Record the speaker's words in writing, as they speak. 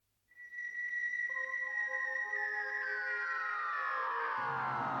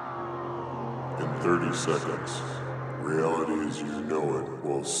30 seconds, reality as you know it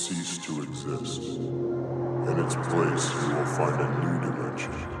will cease to exist. In its place, you will find a new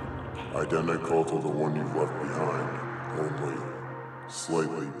dimension, identical to the one you've left behind, only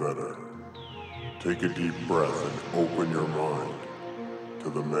slightly better. Take a deep breath and open your mind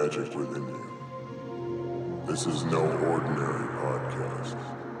to the magic within you. This is no ordinary podcast.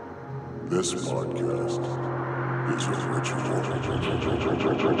 This podcast is a ritual.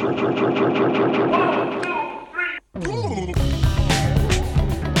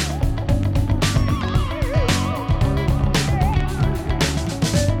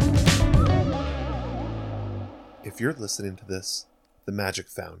 If you're listening to this, the magic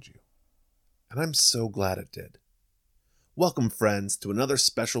found you. And I'm so glad it did. Welcome, friends, to another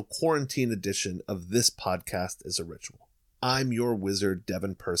special quarantine edition of This Podcast is a Ritual. I'm your wizard,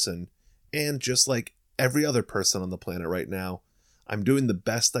 Devin Person, and just like every other person on the planet right now, I'm doing the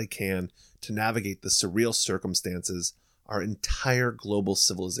best I can to navigate the surreal circumstances our entire global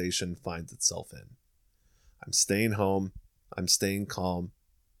civilization finds itself in. I'm staying home, I'm staying calm,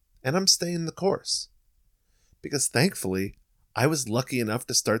 and I'm staying the course. Because thankfully, I was lucky enough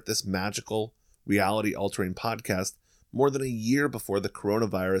to start this magical, reality-altering podcast more than a year before the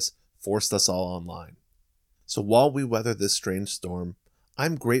coronavirus forced us all online. So while we weather this strange storm,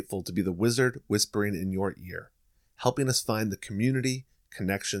 I'm grateful to be the wizard whispering in your ear, helping us find the community,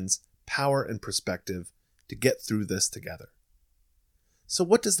 connections, power, and perspective to get through this together. So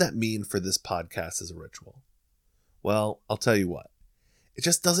what does that mean for This Podcast as a Ritual? Well, I'll tell you what. It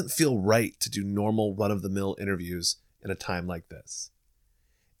just doesn't feel right to do normal run-of-the-mill interviews in a time like this.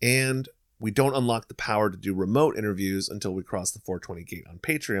 And we don't unlock the power to do remote interviews until we cross the 420 gate on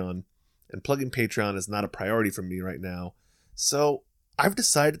Patreon, and plugging Patreon is not a priority for me right now, so I've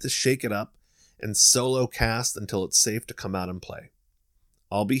decided to shake it up and solo cast until it's safe to come out and play.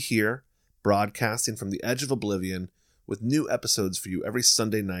 I'll be here, broadcasting from the edge of oblivion, with new episodes for you every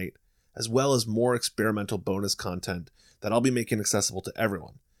Sunday night, as well as more experimental bonus content that I'll be making accessible to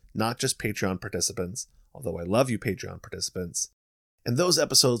everyone, not just Patreon participants, although I love you Patreon participants. And those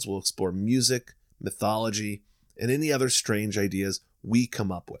episodes will explore music, mythology, and any other strange ideas we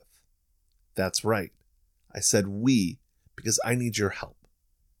come up with. That's right. I said we because I need your help.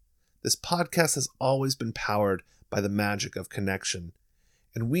 This podcast has always been powered by the magic of connection,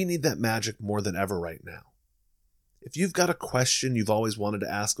 and we need that magic more than ever right now. If you've got a question you've always wanted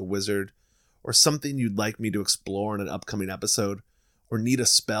to ask a wizard, or something you'd like me to explore in an upcoming episode, or need a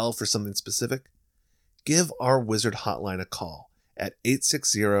spell for something specific, give our wizard hotline a call at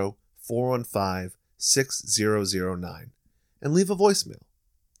 860-415-6009 and leave a voicemail.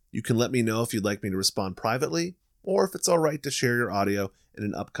 You can let me know if you'd like me to respond privately, or if it's all right to share your audio in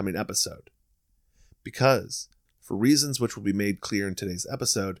an upcoming episode. Because, for reasons which will be made clear in today's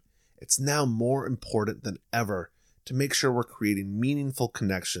episode, it's now more important than ever to make sure we're creating meaningful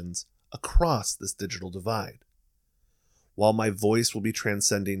connections across this digital divide. While my voice will be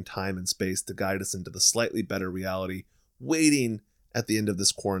transcending time and space to guide us into the slightly better reality waiting at the end of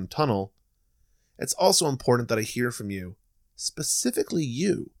this quarantine tunnel, it's also important that I hear from you, specifically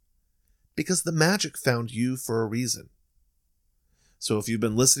you, because the magic found you for a reason. So if you've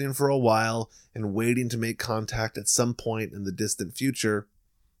been listening for a while and waiting to make contact at some point in the distant future,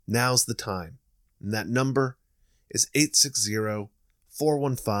 now's the time. And that number is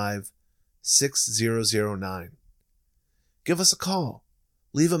 860-415-6009. Give us a call,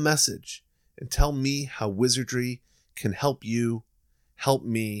 leave a message, and tell me how wizardry can help you, help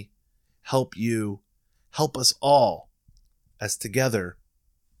me, help you, help us all, as together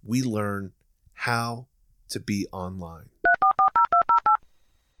we learn how to be online.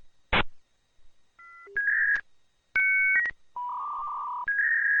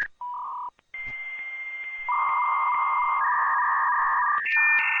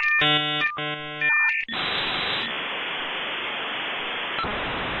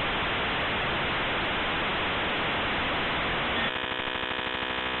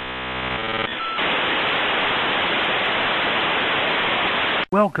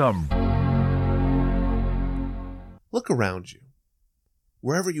 Welcome. Look around you.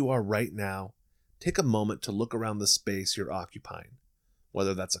 Wherever you are right now, take a moment to look around the space you're occupying,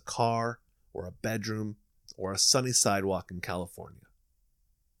 whether that's a car or a bedroom or a sunny sidewalk in California.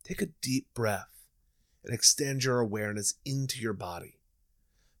 Take a deep breath and extend your awareness into your body.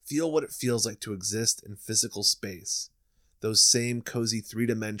 Feel what it feels like to exist in physical space, those same cozy 3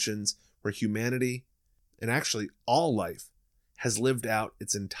 dimensions where humanity, and actually all life, has lived out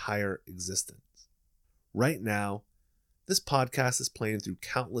its entire existence. Right now, this podcast is playing through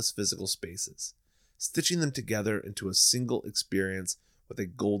countless physical spaces, stitching them together into a single experience with a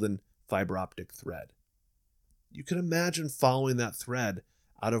golden fiber optic thread. You can imagine following that thread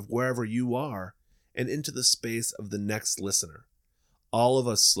out of wherever you are and into the space of the next listener. All of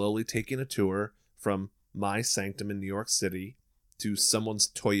us slowly taking a tour from my sanctum in New York City to someone's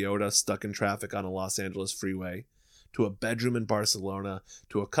Toyota stuck in traffic on a Los Angeles freeway, to a bedroom in Barcelona,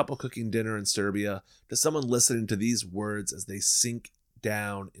 to a couple cooking dinner in Serbia, to someone listening to these words as they sink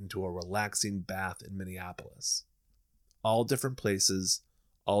down into a relaxing bath in Minneapolis. All different places,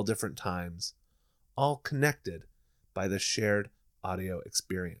 all different times, all connected by the shared audio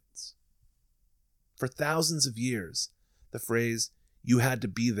experience. For thousands of years, the phrase, "you had to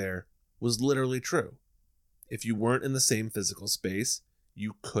be there," was literally true. If you weren't in the same physical space,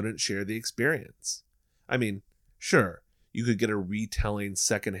 you couldn't share the experience. I mean, sure, you could get a retelling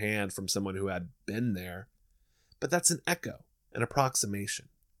secondhand from someone who had been there, but that's an echo, an approximation.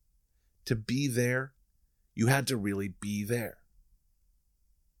 To be there, you had to really be there.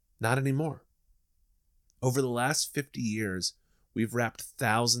 Not anymore. Over the last 50 years, we've wrapped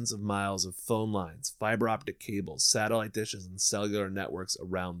thousands of miles of phone lines, fiber optic cables, satellite dishes, and cellular networks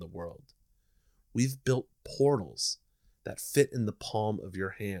around the world. We've built portals that fit in the palm of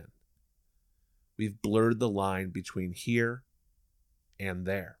your hand. We've blurred the line between here and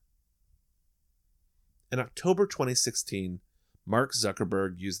there. In October 2016, Mark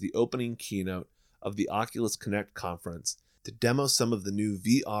Zuckerberg used the opening keynote of the Oculus Connect conference to demo some of the new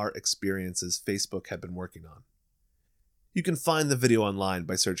VR experiences Facebook had been working on. You can find the video online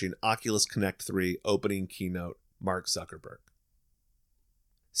by searching Oculus Connect 3 opening keynote Mark Zuckerberg.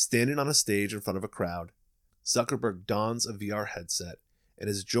 Standing on a stage in front of a crowd, Zuckerberg dons a VR headset and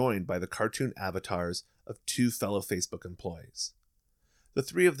is joined by the cartoon avatars of two fellow Facebook employees. The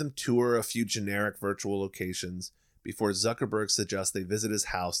three of them tour a few generic virtual locations before Zuckerberg suggests they visit his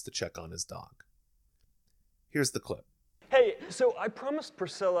house to check on his dog. Here's the clip. Hey, so I promised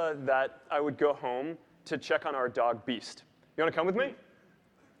Priscilla that I would go home to check on our dog Beast. You want to come with me?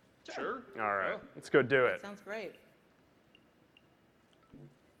 Sure. All right, let's go do it. Sounds great.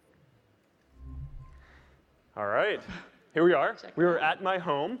 All right, here we are. Check We it were out. at my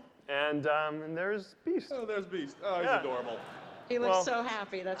home, and there's Beast. Oh, there's Beast. Oh, Yeah. he's adorable. He looks Well, so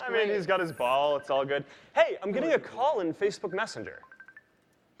happy. That's I great. mean, he's got his ball. It's all good. Hey, I'm getting a call in Facebook Messenger.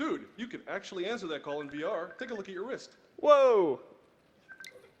 Dude, you can actually answer that call in VR. Take a look at your wrist. Whoa.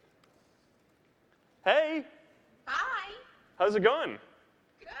 Hey, Hi. how's it going?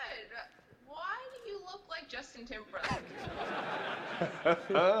 Good. Why do you look like Justin Timberlake?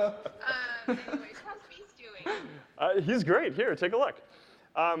 Anyways, how's Beast doing? He's great. Here, take a look.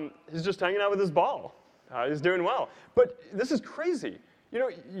 He's just hanging out with his ball. He's doing well. But this is crazy. You know,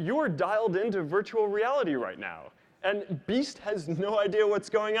 you're dialed into virtual reality right now, and Beast has no idea what's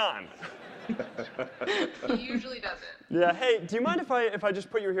going on. He usually doesn't. Yeah, hey, do you mind if I just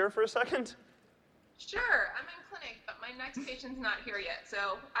put you here for a second? Sure, I'm in clinic, but my next patient's not here yet,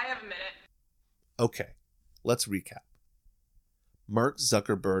 so I have a minute. Okay, let's recap. Mark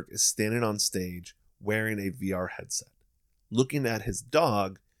Zuckerberg is standing on stage wearing a VR headset, looking at his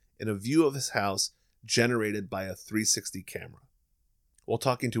dog in a view of his house generated by a 360 camera, while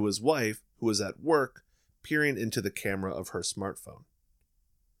talking to his wife, who is at work, peering into the camera of her smartphone.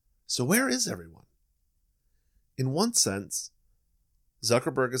 So where is everyone? In one sense,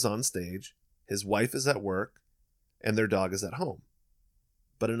 Zuckerberg is on stage, his wife is at work, and their dog is at home.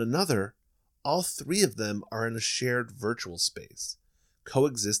 But in another, all three of them are in a shared virtual space,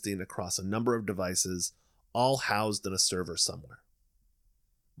 coexisting across a number of devices, all housed in a server somewhere.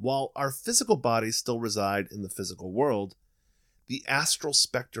 While our physical bodies still reside in the physical world, the astral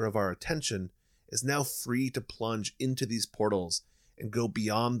specter of our attention is now free to plunge into these portals and go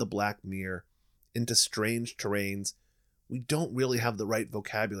beyond the black mirror into strange terrains we don't really have the right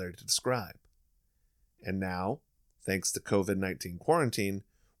vocabulary to describe. And now, thanks to COVID-19 quarantine,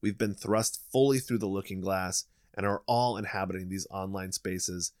 we've been thrust fully through the looking glass and are all inhabiting these online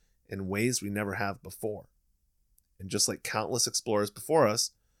spaces in ways we never have before. And just like countless explorers before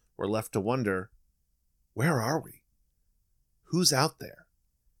us, we're left to wonder, where are we? Who's out there?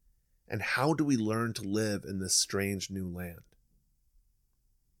 And how do we learn to live in this strange new land?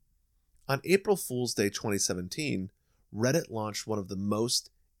 On April Fool's Day 2017, Reddit launched one of the most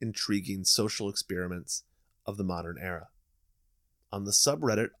intriguing social experiments of the modern era. On the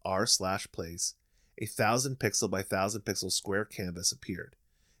subreddit r/place, a 1,000 pixel by 1,000 pixel square canvas appeared,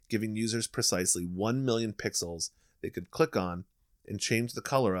 giving users precisely 1 million pixels they could click on and change the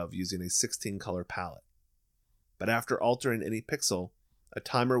color of using a 16-color palette. But after altering any pixel, a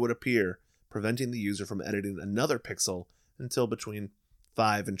timer would appear, preventing the user from editing another pixel until between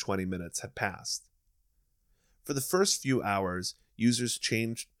 5 and 20 minutes had passed. For the first few hours, Users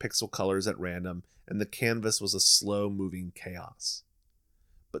changed pixel colors at random, and the canvas was a slow-moving chaos.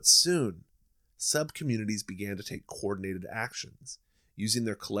 But soon, sub-communities began to take coordinated actions, using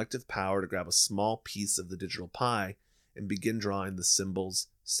their collective power to grab a small piece of the digital pie and begin drawing the symbols,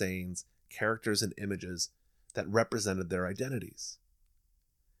 sayings, characters, and images that represented their identities.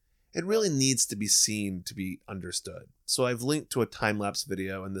 It really needs to be seen to be understood, so I've linked to a time-lapse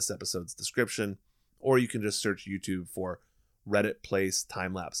video in this episode's description, or you can just search YouTube for Reddit Place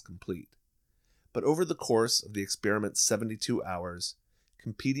Time-Lapse Complete. But over the course of the experiment's 72 hours,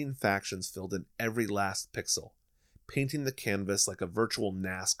 competing factions filled in every last pixel, painting the canvas like a virtual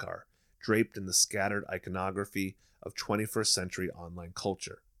NASCAR draped in the scattered iconography of 21st century online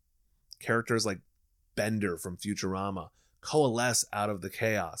culture. Characters like Bender from Futurama coalesce out of the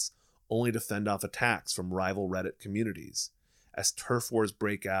chaos, only to fend off attacks from rival Reddit communities, as turf wars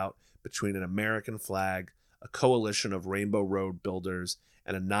break out between an American flag, a coalition of Rainbow Road builders,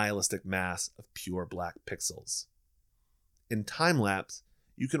 and a nihilistic mass of pure black pixels. In time-lapse,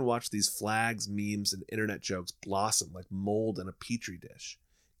 you can watch these flags, memes, and internet jokes blossom like mold in a petri dish,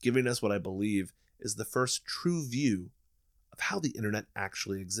 giving us what I believe is the first true view of how the internet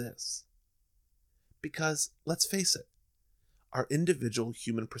actually exists. Because, let's face it, our individual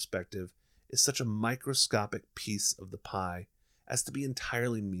human perspective is such a microscopic piece of the pie as to be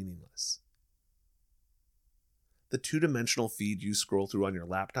entirely meaningless. The two-dimensional feed you scroll through on your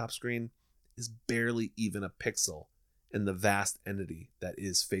laptop screen is barely even a pixel in the vast entity that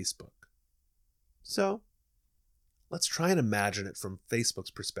is Facebook. So, let's try and imagine it from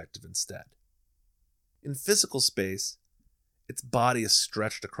Facebook's perspective instead. In physical space, its body is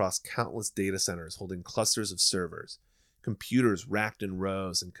stretched across countless data centers holding clusters of servers, computers racked in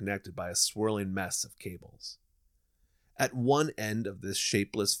rows and connected by a swirling mess of cables. At one end of this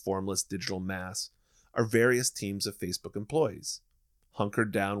shapeless, formless digital mass are various teams of Facebook employees,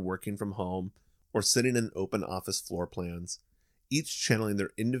 hunkered down working from home or sitting in open office floor plans, each channeling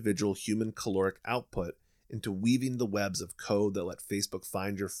their individual human caloric output into weaving the webs of code that let Facebook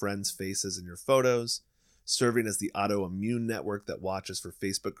find your friends' faces in your photos, serving as the autoimmune network that watches for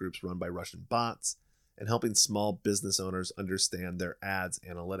Facebook groups run by Russian bots, and helping small business owners understand their ads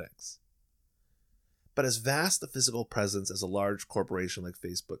analytics. But as vast a physical presence as a large corporation like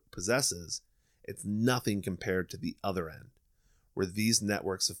Facebook possesses, it's nothing compared to the other end, where these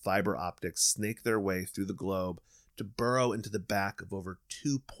networks of fiber optics snake their way through the globe to burrow into the back of over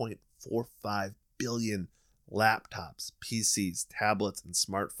 2.45 billion laptops, PCs, tablets, and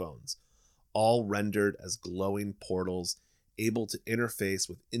smartphones, all rendered as glowing portals able to interface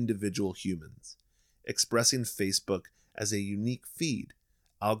with individual humans, expressing Facebook as a unique feed,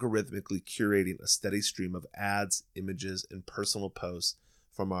 algorithmically curating a steady stream of ads, images, and personal posts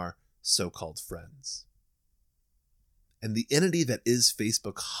from our so-called friends. And the entity that is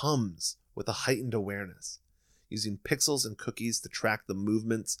Facebook hums with a heightened awareness, using pixels and cookies to track the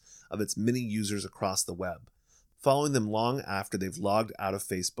movements of its many users across the web, following them long after they've logged out of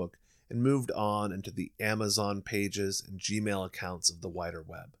Facebook and moved on into the Amazon pages and Gmail accounts of the wider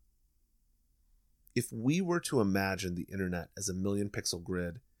web. If we were to imagine the internet as a million-pixel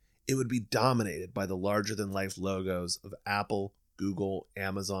grid, it would be dominated by the larger-than-life logos of Apple, Google,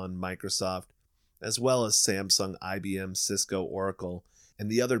 Amazon, Microsoft, as well as Samsung, IBM, Cisco, Oracle, and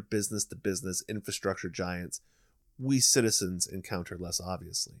the other business-to-business infrastructure giants we citizens encounter less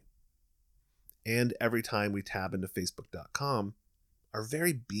obviously. And every time we tab into Facebook.com, our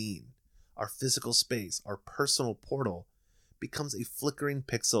very being, our physical space, our personal portal, becomes a flickering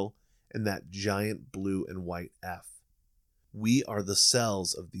pixel in that giant blue and white F. We are the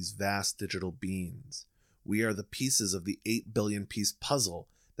cells of these vast digital beings. We are the pieces of the 8 billion piece puzzle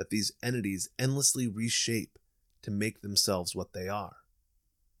that these entities endlessly reshape to make themselves what they are.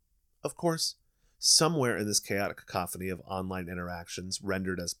 Of course, somewhere in this chaotic cacophony of online interactions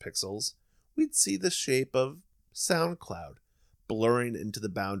rendered as pixels, we'd see the shape of SoundCloud blurring into the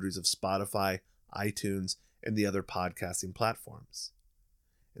boundaries of Spotify, iTunes, and the other podcasting platforms.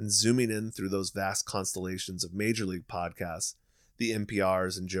 And zooming in through those vast constellations of major league podcasts, the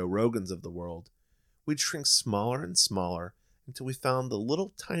NPRs and Joe Rogans of the world, we'd shrink smaller and smaller until we found the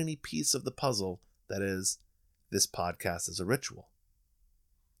little tiny piece of the puzzle that is, this podcast is a ritual.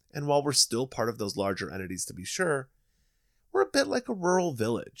 And while we're still part of those larger entities to be sure, we're a bit like a rural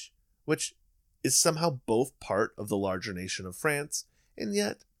village, which is somehow both part of the larger nation of France, and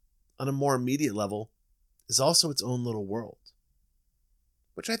yet, on a more immediate level, is also its own little world.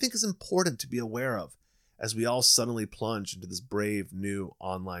 Which I think is important to be aware of as we all suddenly plunge into this brave new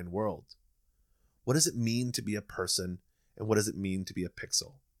online world. What does it mean to be a person, and what does it mean to be a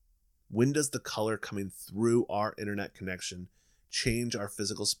pixel? When does the color coming through our internet connection change our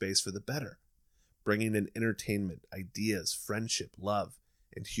physical space for the better, bringing in entertainment, ideas, friendship, love,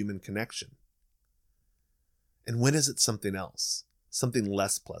 and human connection. And when is it something else, something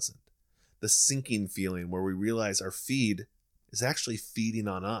less pleasant? The sinking feeling where we realize our feed is actually feeding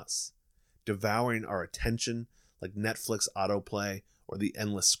on us, devouring our attention like Netflix autoplay or the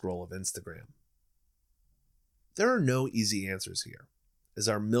endless scroll of Instagram. There are no easy answers here, as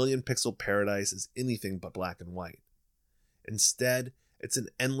our million-pixel paradise is anything but black and white. Instead, it's an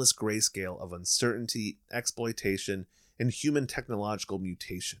endless grayscale of uncertainty, exploitation, and human technological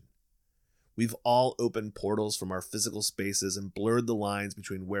mutation. We've all opened portals from our physical spaces and blurred the lines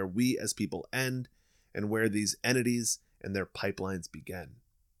between where we as people end and where these entities and their pipelines begin.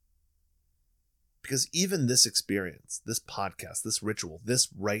 Because even this experience, this podcast, this ritual, this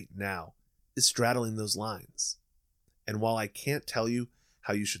right now, is straddling those lines. And while I can't tell you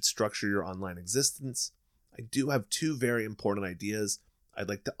how you should structure your online existence, I do have two very important ideas I'd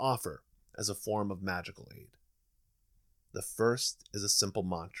like to offer as a form of magical aid. The first is a simple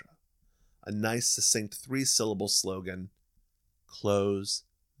mantra, a nice, succinct 3-syllable slogan: close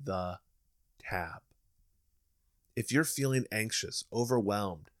the tab. If you're feeling anxious,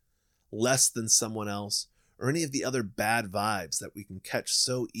 overwhelmed, less than someone else, or any of the other bad vibes that we can catch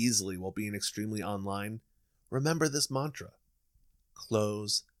so easily while being extremely online, remember this mantra: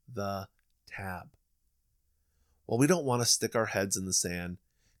 close the tab. While we don't want to stick our heads in the sand,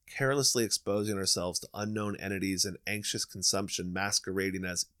 carelessly exposing ourselves to unknown entities and anxious consumption masquerading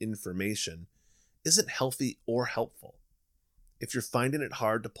as information isn't healthy or helpful. If you're finding it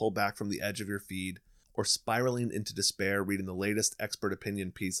hard to pull back from the edge of your feed, or spiraling into despair reading the latest expert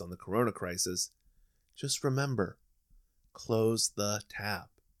opinion piece on the corona crisis, just remember, close the tab.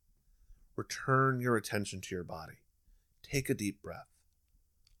 Return your attention to your body. Take a deep breath.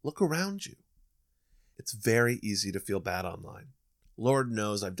 Look around you. It's very easy to feel bad online. Lord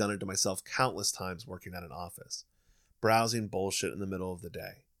knows I've done it to myself countless times working at an office, browsing bullshit in the middle of the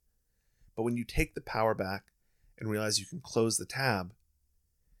day. But when you take the power back and realize you can close the tab,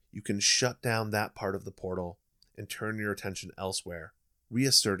 you can shut down that part of the portal and turn your attention elsewhere,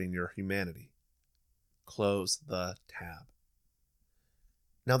 reasserting your humanity. Close the tab.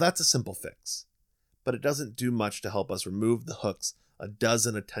 Now that's a simple fix, but it doesn't do much to help us remove the hooks a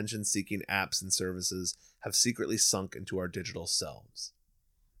dozen attention-seeking apps and services have secretly sunk into our digital selves.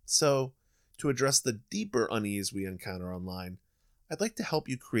 So, to address the deeper unease we encounter online, I'd like to help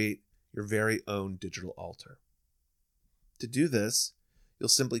you create your very own digital altar. To do this, you'll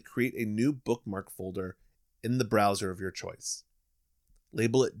simply create a new bookmark folder in the browser of your choice.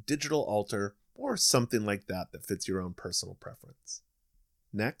 Label it Digital Altar or something like that that fits your own personal preference.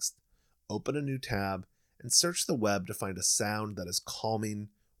 Next, open a new tab and search the web to find a sound that is calming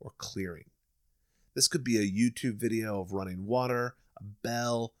or clearing. This could be a YouTube video of running water, a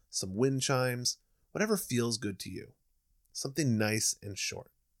bell, some wind chimes, whatever feels good to you. Something nice and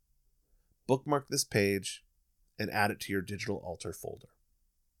short. Bookmark this page and add it to your digital altar folder.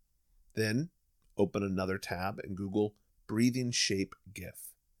 Then, open another tab and Google Breathing Shape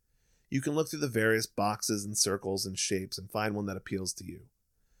GIF. You can look through the various boxes and circles and shapes and find one that appeals to you.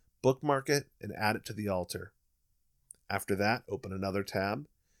 Bookmark it and add it to the altar. After that, open another tab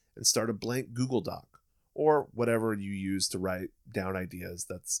and start a blank Google Doc or whatever you use to write down ideas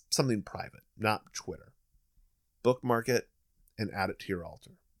that's something private, not Twitter. Bookmark it and add it to your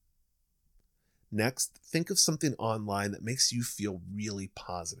altar. Next, think of something online that makes you feel really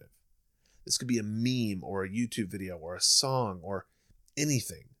positive. This could be a meme or a YouTube video or a song or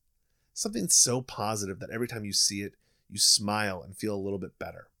anything. Something so positive that every time you see it, you smile and feel a little bit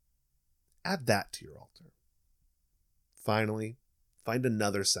better. Add that to your altar. Finally, find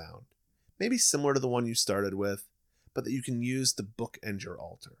another sound, maybe similar to the one you started with, but that you can use to bookend your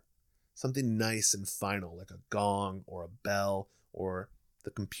altar. Something nice and final, like a gong or a bell or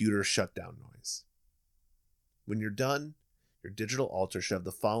the computer shutdown noise. When you're done, your digital altar should have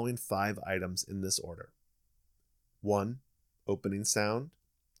the following 5 items in this order. 1. Opening sound.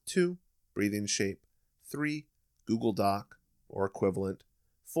 2. Breathing shape. 3. Google Doc or equivalent.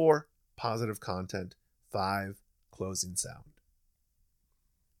 4. Positive content. 5. Closing sound.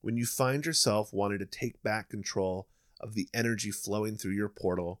 When you find yourself wanting to take back control of the energy flowing through your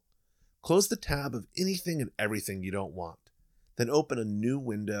portal, close the tab of anything and everything you don't want. Then open a new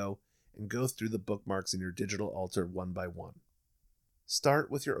window and go through the bookmarks in your digital altar one by one.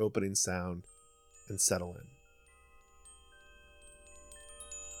 Start with your opening sound and settle in.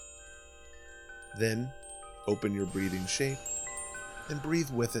 Then open your breathing shape and breathe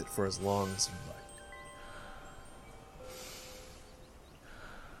with it for as long as you like.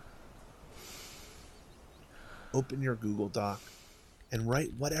 Open your Google Doc and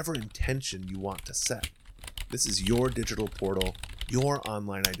write whatever intention you want to set. This is your digital portal, your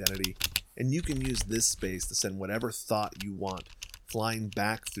online identity, and you can use this space to send whatever thought you want flying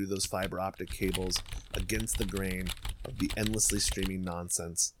back through those fiber optic cables against the grain of the endlessly streaming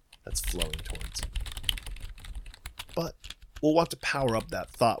nonsense that's flowing towards you. But we'll want to power up that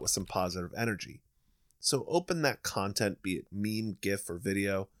thought with some positive energy. So open that content, be it meme, GIF, or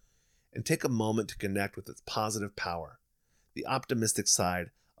video, and take a moment to connect with its positive power, the optimistic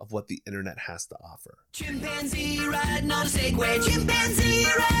side of what the internet has to offer. Chimpanzee riding on a Segway, chimpanzee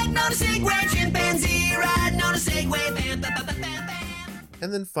riding on a Segway, chimpanzee riding on a Segway, bam, bam, bam, bam, bam.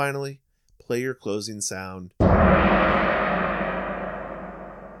 And then finally, play your closing sound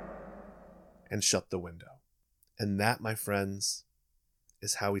and shut the window. And that, my friends,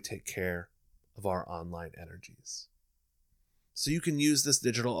 is how we take care of our online energies. So you can use this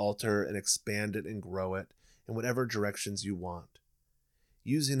digital altar and expand it and grow it in whatever directions you want,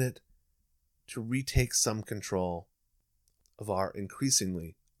 using it to retake some control of our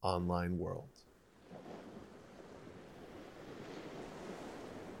increasingly online world.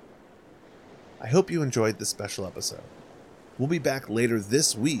 I hope you enjoyed this special episode. We'll be back later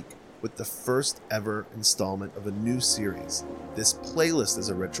this week with the first ever installment of a new series. This playlist is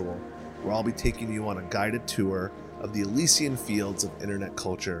a ritual where I'll be taking you on a guided tour of the Elysian fields of internet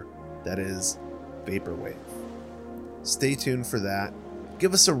culture that is Vaporwave. Stay tuned for that.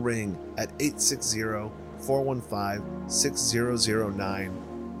 Give us a ring at 860-415-6009.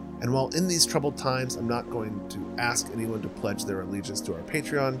 And while in these troubled times, I'm not going to ask anyone to pledge their allegiance to our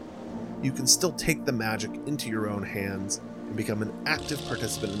Patreon, you can still take the magic into your own hands and become an active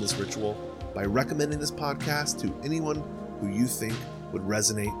participant in this ritual by recommending this podcast to anyone who you think would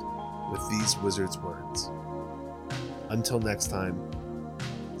resonate with these wizards' words. Until next time,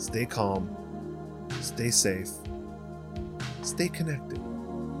 stay calm, stay safe, stay connected.